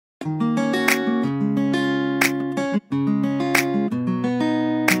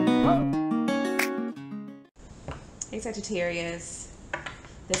Sagittarius.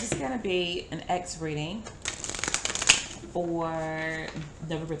 This is going to be an X reading for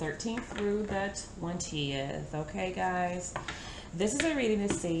November 13th through the 20th. Okay, guys? This is a reading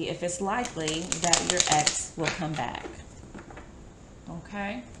to see if it's likely that your ex will come back.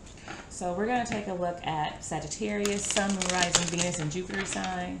 Okay? So we're going to take a look at Sagittarius, Sun, Moon, Rising, Venus, and Jupiter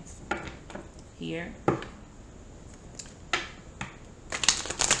signs here.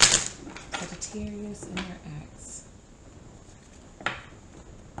 Sagittarius and your ex.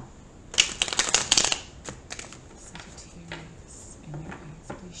 Sagittarius and your ex.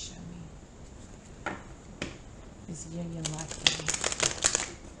 Please show me. Is union likely?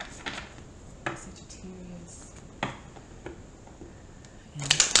 Sagittarius and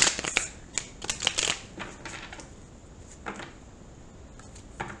your ex.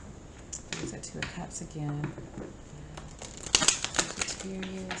 There's that Two of Cups again.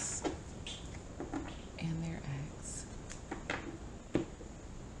 Sagittarius and their ex.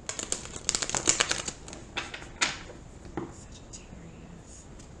 Sagittarius.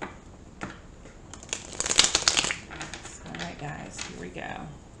 All right, guys, here we go.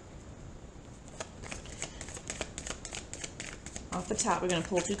 Off the top, we're going to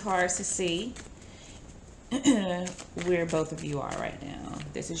pull 2 cards to see where both of you are right now.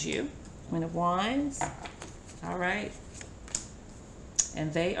 This is you, Queen of Wands. All right.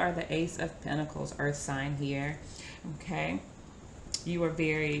 And they are the Ace of Pentacles, Earth sign here. Okay. You are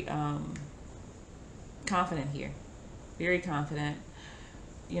very confident here. Very confident.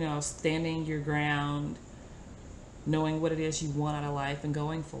 You know, standing your ground, knowing what it is you want out of life and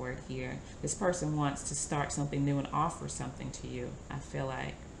going for it here. This person wants to start something new and offer something to you. I feel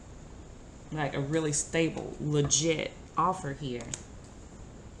like a really stable, legit offer here.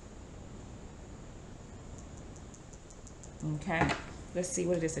 Okay. Let's see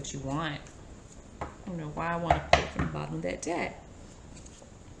what it is that you want. I don't know why I want to pull from the bottom of that deck.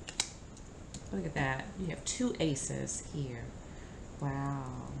 Look at that. You have 2 aces here. Wow.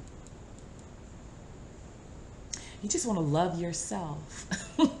 You just want to love yourself.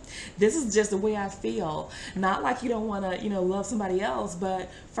 This is just the way I feel. Not like you don't want to, you know, love somebody else,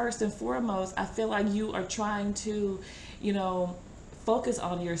 but first and foremost, I feel like you are trying to, you know, focus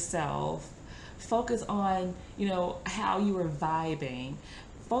on yourself. Focus on, you know, how you are vibing.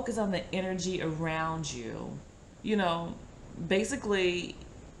 Focus on the energy around you. You know, basically,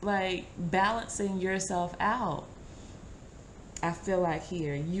 like, balancing yourself out. I feel like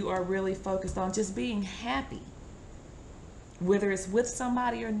here, you are really focused on just being happy. Whether it's with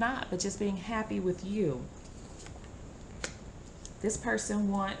somebody or not, but just being happy with you. This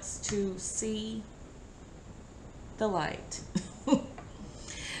person wants to see the light.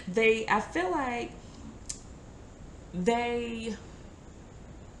 I feel like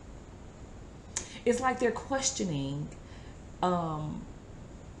it's like they're questioning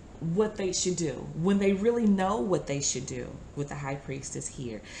what they should do when they really know what they should do. With the High Priestess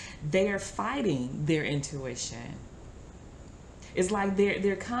here, they are fighting their intuition. It's like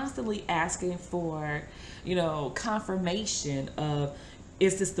they're constantly asking for, you know, confirmation of,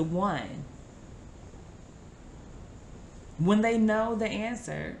 is this the one? When they know the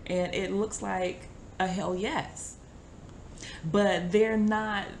answer, and it looks like a hell yes. But they're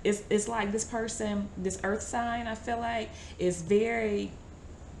not, it's like this person, this earth sign, I feel like, is very,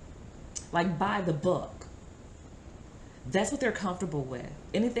 like, by the book. That's what they're comfortable with.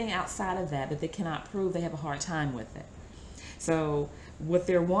 Anything outside of that they cannot prove, they have a hard time with it. So what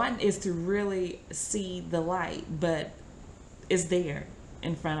they're wanting is to really see the light, but it's there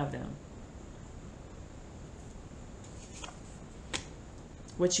in front of them.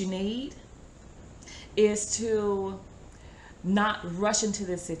 What you need is to not rush into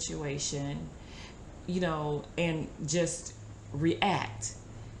this situation, you know, and just react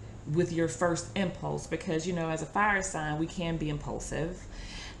with your first impulse, because, you know, as a fire sign, we can be impulsive.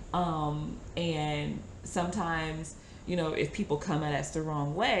 And sometimes, you know, if people come at us the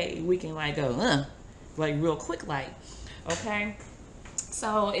wrong way, we can like go, like real quick, like, okay.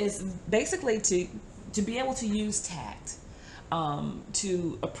 So it's basically to be able to use tact,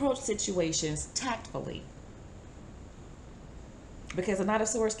 to approach situations tactfully, because a Knight of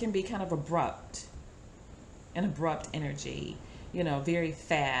Swords can be kind of abrupt, an abrupt energy, you know, very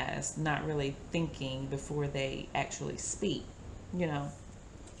fast, not really thinking before they actually speak. You know,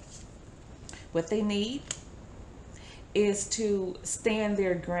 what they need is to stand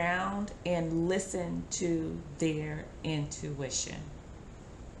their ground and listen to their intuition.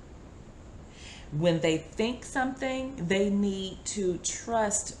 When they think something, they need to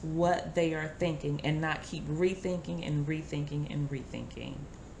trust what they are thinking and not keep rethinking and rethinking and rethinking.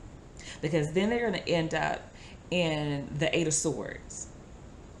 Because then they're going to end up in the Eight of Swords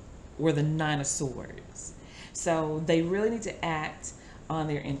or the Nine of Swords. So they really need to act on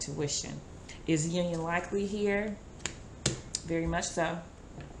their intuition. Is union likely here? Very much so.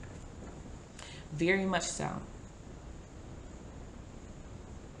 Very much so.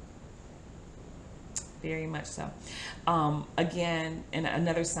 Very much so. Again, and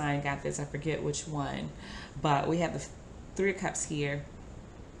another sign got this, I forget which one, but we have the Three of Cups here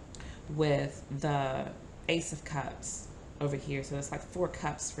with the Ace of Cups over here. So it's like 4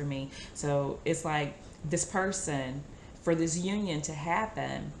 cups for me. So it's like this person, for this union to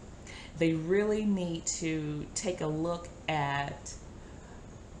happen, they really need to take a look at,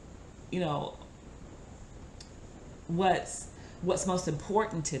 you know, what's most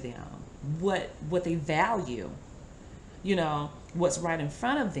important to them, what they value, you know, what's right in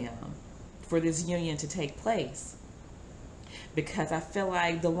front of them for this union to take place. Because I feel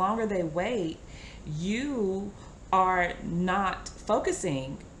like the longer they wait, you are not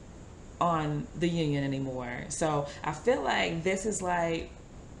focusing on the union anymore. So I feel like this is like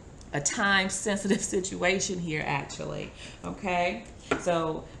a time sensitive situation here, actually. Okay,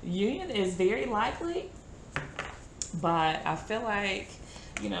 so union is very likely, but I feel like,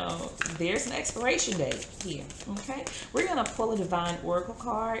 you know, there's an expiration date here. Okay, we're gonna pull a divine oracle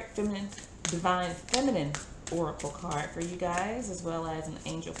card, divine feminine oracle card for you guys, as well as an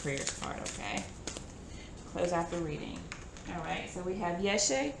angel prayers card. Okay, close out the reading. All right, so we have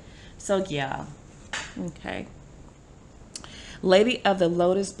Yeshe Sogya. Okay, Lady of the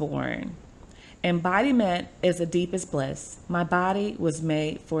Lotus born. Embodiment is the deepest bliss. My body was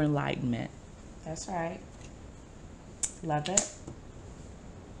made for enlightenment. That's right. Love it.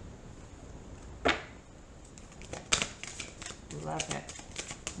 Love it.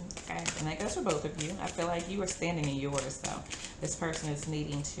 Okay, and that goes for both of you. I feel like you are standing in yours, though. This person is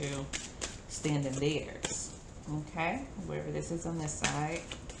needing to stand in theirs. Okay, wherever this is on this side.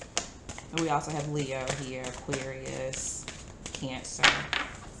 And we also have Leo here, Aquarius, Cancer.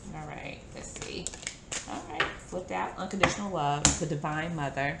 All right, let's see. All right, flipped out. Unconditional love, the Divine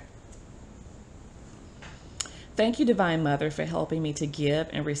Mother. Thank you, Divine Mother, for helping me to give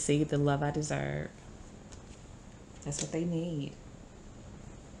and receive the love I deserve. That's what they need.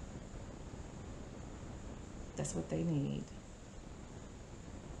 That's what they need.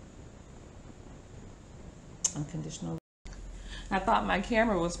 Unconditional. I thought my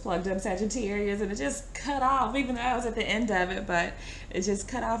camera was plugged up, Sagittarius, and it just cut off, even though I was at the end of it, but it just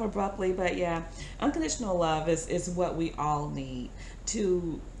cut off abruptly. But yeah, unconditional love is what we all need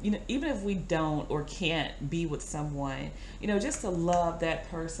to, you know, even if we don't or can't be with someone, you know, just to love that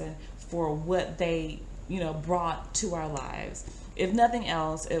person for what they, you know, brought to our lives. If nothing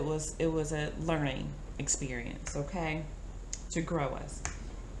else, it was a learning experience, okay, to grow us.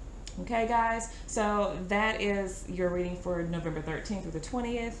 Okay, guys, so that is your reading for November 13th through the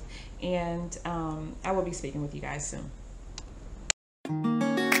 20th, and I will be speaking with you guys soon.